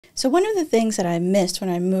So one of the things that I missed when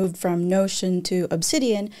I moved from Notion to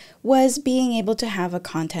Obsidian was being able to have a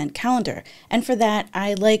content calendar. And for that,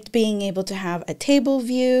 I liked being able to have a table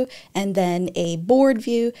view and then a board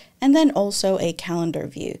view and then also a calendar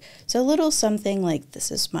view. So a little something like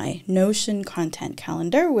this is my Notion content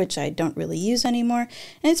calendar, which I don't really use anymore.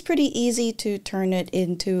 And it's pretty easy to turn it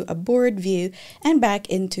into a board view and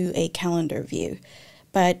back into a calendar view.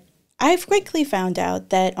 But I've quickly found out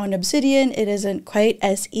that on Obsidian, it isn't quite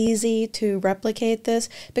as easy to replicate this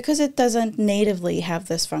because it doesn't natively have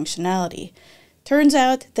this functionality. Turns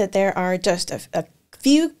out that there are just a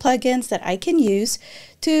few plugins that I can use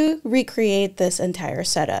to recreate this entire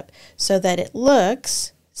setup so that it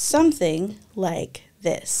looks something like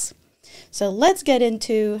this. So let's get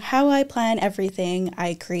into how I plan everything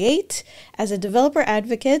I create as a developer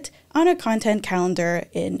advocate on a content calendar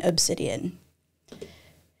in Obsidian.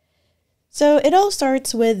 So it all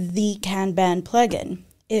starts with the Kanban plugin.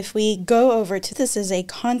 If we go over to this is a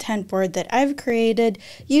content board that I've created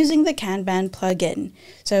using the Kanban plugin.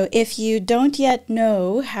 So if you don't yet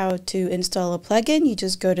know how to install a plugin, you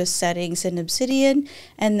just go to settings in Obsidian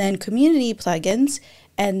and then community plugins.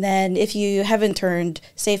 And then if you haven't turned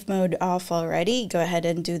safe mode off already, go ahead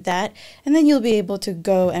and do that. And then you'll be able to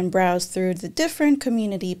go and browse through the different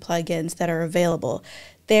community plugins that are available.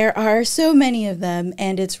 There are so many of them,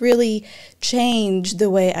 and it's really changed the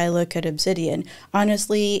way I look at Obsidian.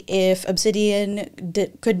 Honestly, if Obsidian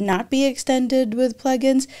could not be extended with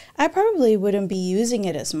plugins, I probably wouldn't be using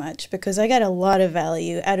it as much because I got a lot of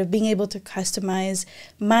value out of being able to customize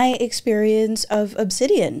my experience of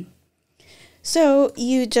Obsidian. So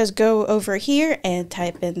you just go over here and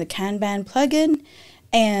type in the Kanban plugin,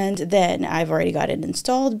 and then I've already got it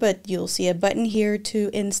installed, but you'll see a button here to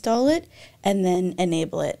install it and then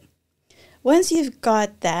enable it. Once you've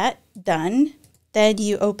got that done, then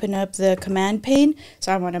you open up the command pane.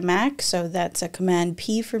 So I'm on a Mac, so that's a command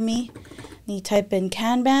P for me. And you type in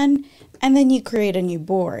Kanban, and then you create a new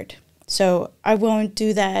board. So I won't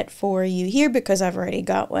do that for you here because I've already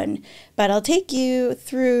got one, but I'll take you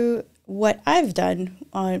through what I've done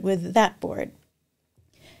with that board.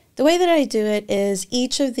 The way that I do it is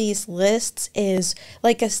each of these lists is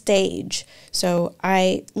like a stage. So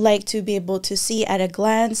I like to be able to see at a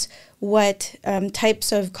glance what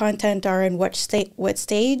types of content are in what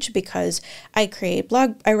stage, because I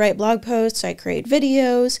write blog posts, I create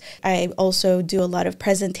videos, I also do a lot of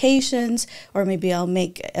presentations, or maybe I'll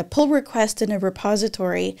make a pull request in a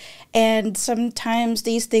repository, and sometimes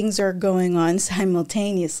these things are going on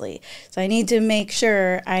simultaneously. So I need to make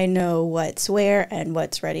sure I know what's where and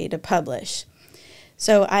what's ready to publish.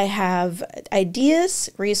 So I have ideas,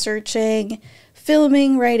 researching,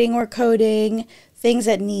 filming, writing or coding, things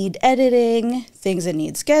that need editing, things that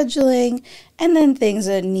need scheduling, and then things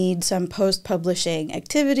that need some post-publishing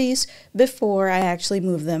activities before I actually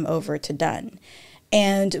move them over to done.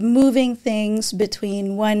 And moving things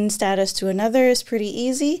between one status to another is pretty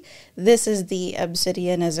easy. This is the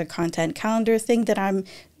Obsidian as a content calendar thing that I'm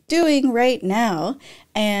doing right now.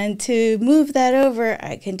 And to move that over,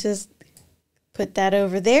 I can just put that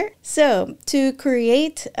over there. So to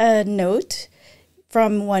create a note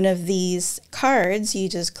from one of these cards, you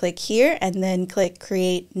just click here and then click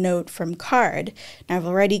Create Note from Card. Now I've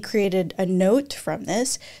already created a note from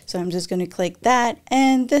this, so I'm just going to click that,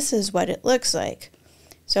 and this is what it looks like.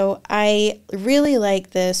 So I really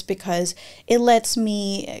like this because it lets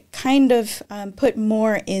me kind of put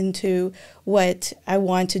more into what I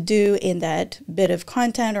want to do in that bit of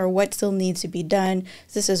content or what still needs to be done.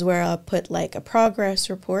 This is where I'll put like a progress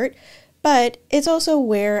report. But it's also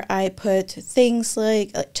where I put things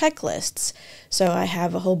like checklists. So I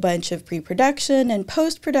have a whole bunch of pre-production and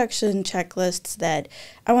post-production checklists that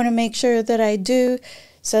I want to make sure that I do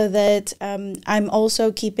so that I'm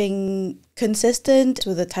also keeping consistent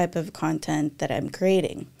with the type of content that I'm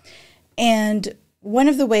creating. And one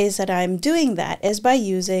of the ways that I'm doing that is by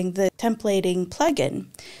using the templating plugin.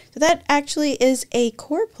 So that actually is a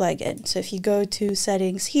core plugin. So if you go to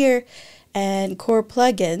settings here and core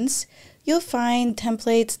plugins, you'll find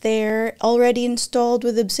templates there already installed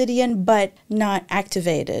with Obsidian, but not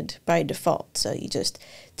activated by default. So you just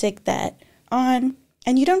tick that on.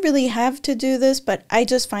 And you don't really have to do this, but I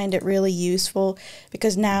just find it really useful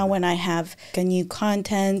because now when I have a new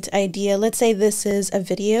content idea, let's say this is a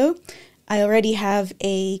video, I already have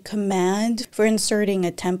a command for inserting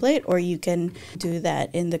a template, or you can do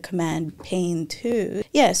that in the command pane too.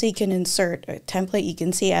 Yeah, so you can insert a template. You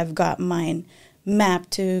can see I've got mine mapped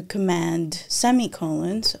to command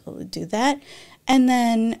semicolon, so I'll do that. And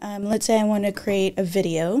then let's say I want to create a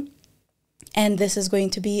video, and this is going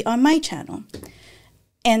to be on my channel.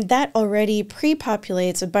 And that already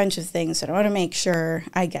pre-populates a bunch of things that I want to make sure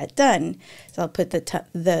I get done. So I'll put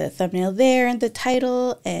the thumbnail there and the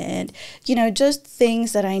title and, just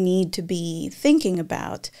things that I need to be thinking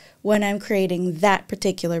about when I'm creating that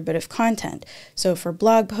particular bit of content. So for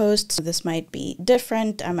blog posts, this might be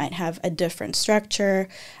different. I might have a different structure.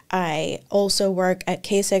 I also work at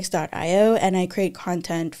k6.io and I create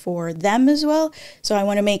content for them as well. So I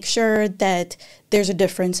want to make sure that there's a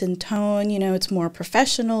difference in tone. It's more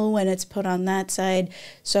professional when it's put on that side.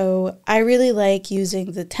 So I really like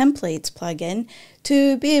using the templates plugin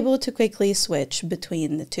to be able to quickly switch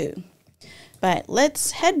between the two. But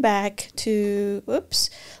let's head back to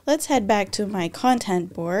my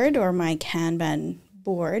content board or my Kanban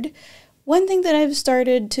board. One thing that I've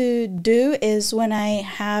started to do is when I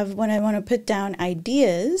want to put down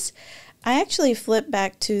ideas, I actually flip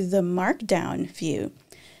back to the markdown view.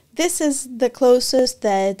 This is the closest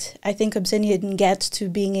that I think Obsidian gets to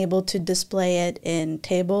being able to display it in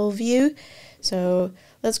table view. So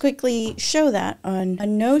let's quickly show that on a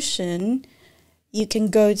Notion. You can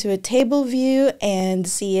go to a table view and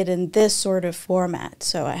see it in this sort of format.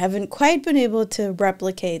 So I haven't quite been able to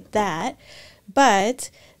replicate that,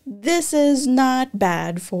 but this is not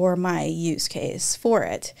bad for my use case for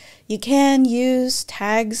it. You can use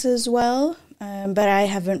tags as well, but I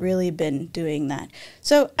haven't really been doing that.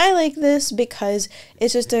 So I like this because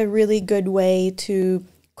it's just a really good way to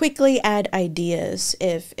quickly add ideas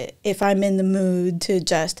if I'm in the mood to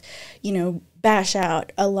just, bash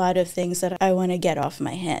out a lot of things that I want to get off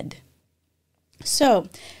my head. So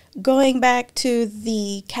going back to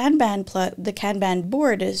the Kanban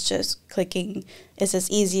board is just clicking, it's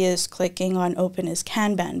as easy as clicking on open as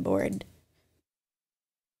Kanban board.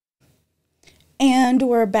 And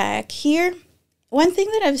we're back here. One thing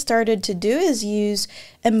that I've started to do is use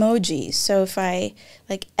emojis. So if I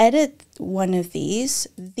edit one of these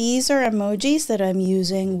are emojis that I'm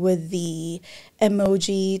using with the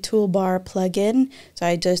Emoji Toolbar plugin. So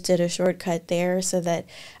I just did a shortcut there so that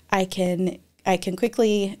I can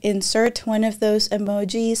quickly insert one of those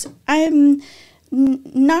emojis. I'm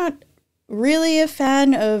not really a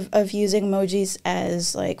fan of using emojis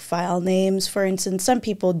as file names. For instance, some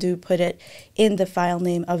people do put it in the file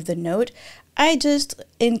name of the note. I just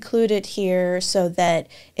include it here so that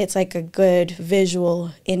it's a good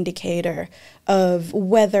visual indicator of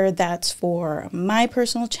whether that's for my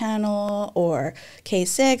personal channel or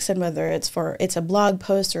K6 and whether it's a blog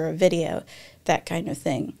post or a video, that kind of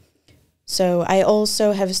thing. So I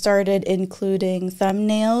also have started including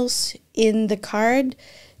thumbnails in the card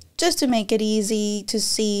just to make it easy to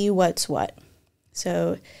see what's what.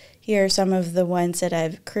 So here are some of the ones that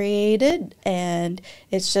I've created, and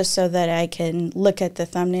it's just so that I can look at the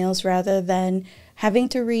thumbnails rather than having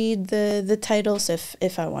to read the titles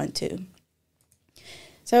if I want to.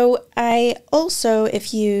 So I also,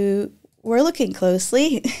 if you were looking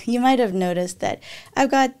closely, you might have noticed that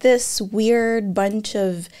I've got this weird bunch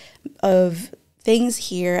of things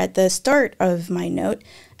here at the start of my note,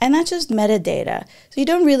 and that's just metadata. So you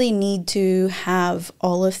don't really need to have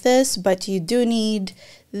all of this, but you do need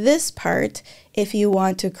this part if you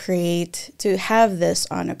want to have this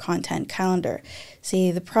on a content calendar. See,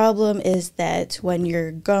 the problem is that when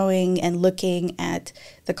you're going and looking at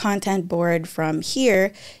the content board from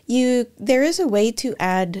here, there is a way to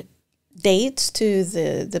add dates to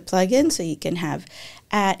the plugin, so you can have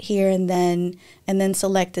at here and then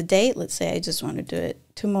select a date. Let's say I just want to do it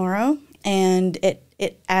tomorrow, and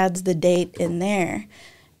it adds the date in there.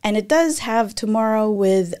 And it does have tomorrow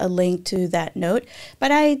with a link to that note,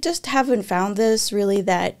 but I just haven't found this really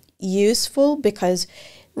that useful because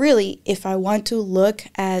really, if I want to look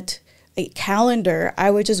at a calendar, I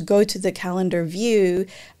would just go to the calendar view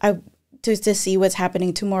to see what's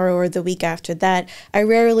happening tomorrow or the week after that. I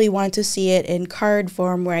rarely want to see it in card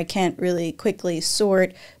form where I can't really quickly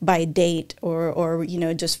sort by date or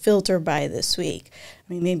just filter by this week.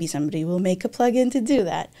 I mean, maybe somebody will make a plugin to do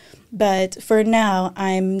that. But for now,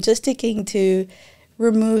 I'm just sticking to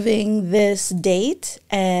removing this date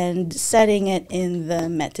and setting it in the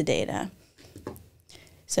metadata.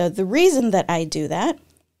 So the reason that I do that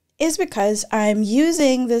is because I'm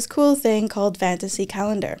using this cool thing called Fantasy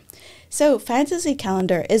Calendar. So Fantasy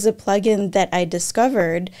Calendar is a plugin that I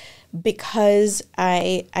discovered because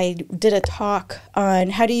I did a talk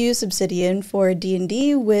on how to use Obsidian for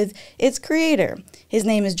D&D with its creator. His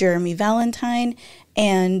name is Jeremy Valentine,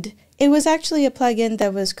 and it was actually a plugin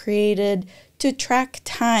that was created to track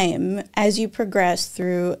time as you progress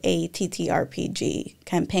through a TTRPG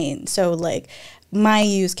campaign. So my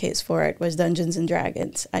use case for it was Dungeons and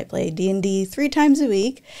Dragons. I play D&D 3 times a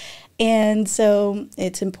week, And so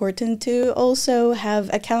it's important to also have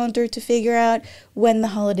a calendar to figure out when the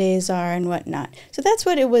holidays are and whatnot. So that's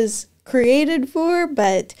what it was created for,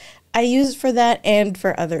 but I use it for that and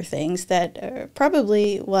for other things that are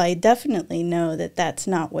probably, well, I definitely know that that's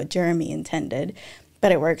not what Jeremy intended,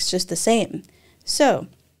 but it works just the same. So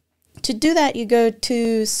to do that, you go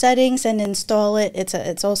to settings and install it.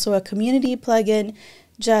 It's also a community plugin,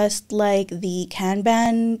 just like the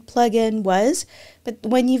Kanban plugin was. But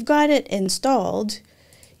when you've got it installed,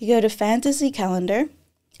 you go to Fantasy Calendar,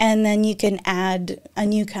 and then you can add a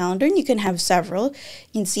new calendar, and you can have several.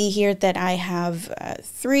 You can see here that I have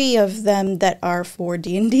 3 of them that are for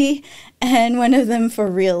D&D, and 1 of them for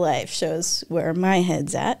real life, shows where my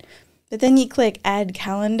head's at. But then you click Add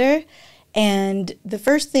Calendar, and the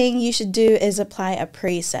first thing you should do is apply a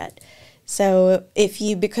preset. So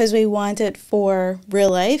because we want it for real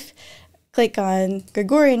life, click on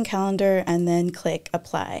Gregorian calendar and then click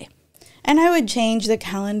Apply. And I would change the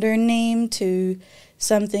calendar name to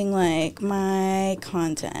something like My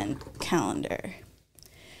Content Calendar.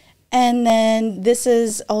 And then this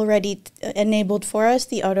is already enabled for us,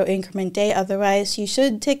 the auto increment day. Otherwise, you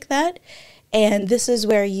should tick that. And this is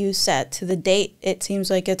where you set the date. It seems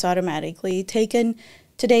like it's automatically taken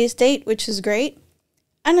today's date, which is great.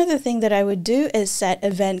 Another thing that I would do is set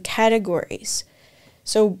event categories.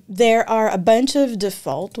 So there are a bunch of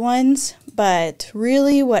default ones, but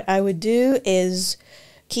really what I would do is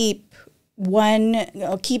keep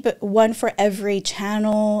one for every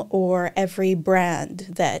channel or every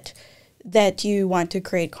brand that you want to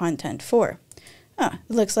create content for. It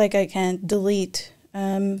looks like I can't delete.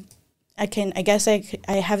 I guess I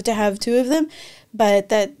have to have 2 of them, but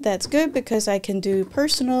that's good because I can do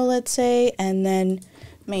personal, let's say, and then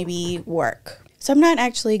maybe work. So I'm not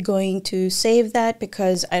actually going to save that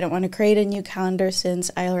because I don't want to create a new calendar since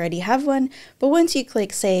I already have one. But once you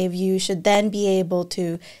click save, you should then be able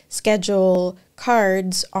to schedule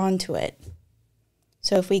cards onto it.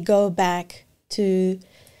 So if we go back to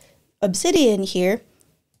Obsidian here,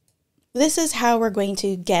 this is how we're going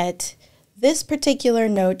to get this particular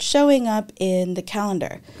note showing up in the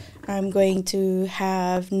calendar. I'm going to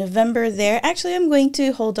have November there. Actually, I'm going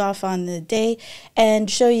to hold off on the day and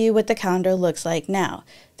show you what the calendar looks like now.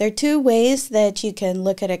 There are 2 ways that you can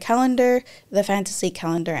look at a calendar, the fantasy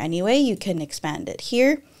calendar anyway. You can expand it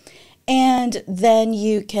here. And then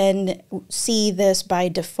you can see this by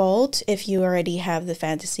default if you already have the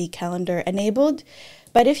fantasy calendar enabled.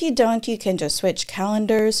 But if you don't, you can just switch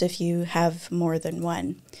calendars if you have more than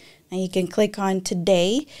one. And you can click on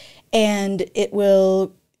today and it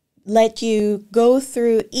will let you go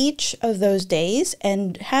through each of those days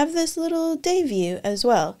and have this little day view as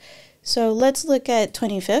well. So let's look at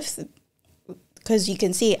 25th, because you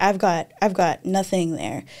can see I've got nothing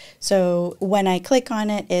there. So when I click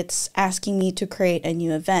on it, it's asking me to create a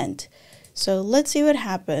new event. So let's see what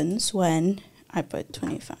happens when I put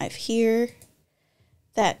 25 here.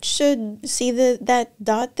 That should see that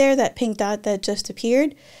dot there, that pink dot that just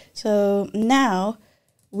appeared. So now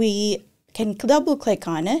we can double click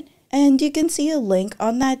on it and you can see a link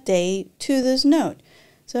on that day to this note.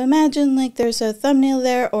 So imagine like there's a thumbnail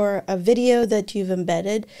there or a video that you've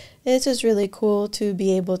embedded. It's just really cool to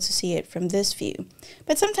be able to see it from this view.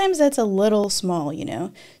 But sometimes that's a little small, you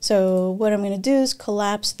know. So what I'm going to do is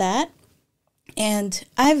collapse that. And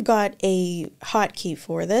I've got a hotkey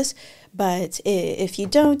for this, but if you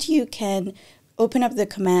don't, you can open up the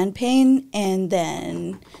command pane and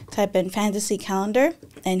then type in fantasy calendar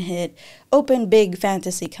and hit open big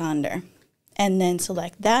fantasy calendar and then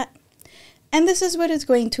select that. And this is what it's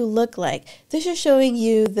going to look like. This is showing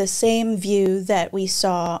you the same view that we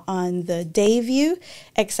saw on the day view,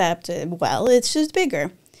 except, well, it's just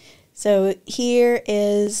bigger. So here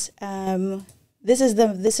is, this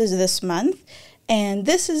is this month, and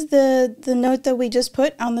this is the note that we just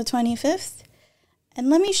put on the 25th. And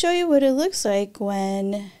let me show you what it looks like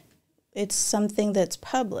when it's something that's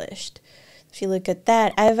published. If you look at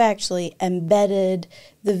that, I've actually embedded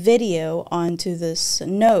the video onto this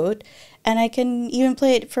note, and I can even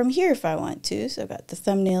play it from here if I want to. So I've got the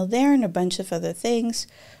thumbnail there and a bunch of other things,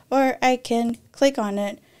 or I can click on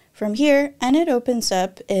it from here and it opens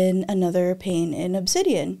up in another pane in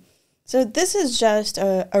Obsidian. So this is just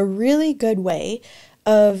a really good way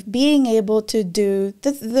of being able to do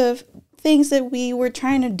the things that we were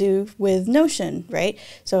trying to do with Notion, right?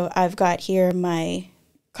 So I've got here my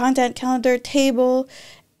content calendar table.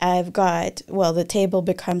 I've got, well, the table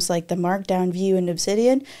becomes like the markdown view in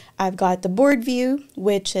Obsidian. I've got the board view,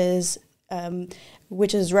 which is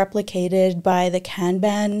replicated by the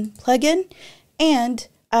Kanban plugin, and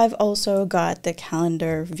I've also got the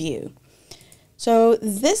calendar view. So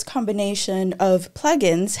this combination of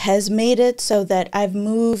plugins has made it so that I've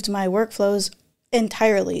moved my workflows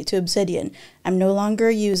entirely to Obsidian. I'm no longer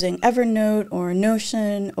using Evernote or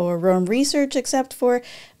Notion or Roam Research except for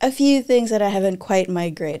a few things that I haven't quite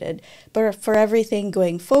migrated. But for everything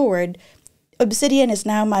going forward, Obsidian is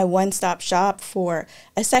now my one-stop shop for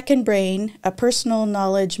a second brain, a personal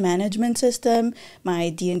knowledge management system, my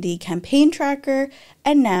D&D campaign tracker,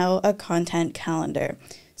 and now a content calendar.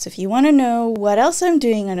 So if you want to know what else I'm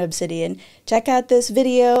doing on Obsidian, check out this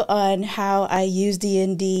video on how I use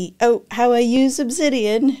how I use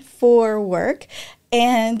Obsidian for work.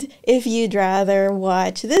 And if you'd rather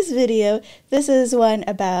watch this video, this is one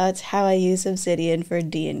about how I use Obsidian for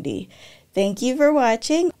D&D. Thank you for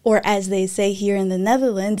watching, or as they say here in the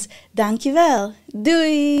Netherlands, dankjewel.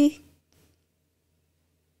 Doei!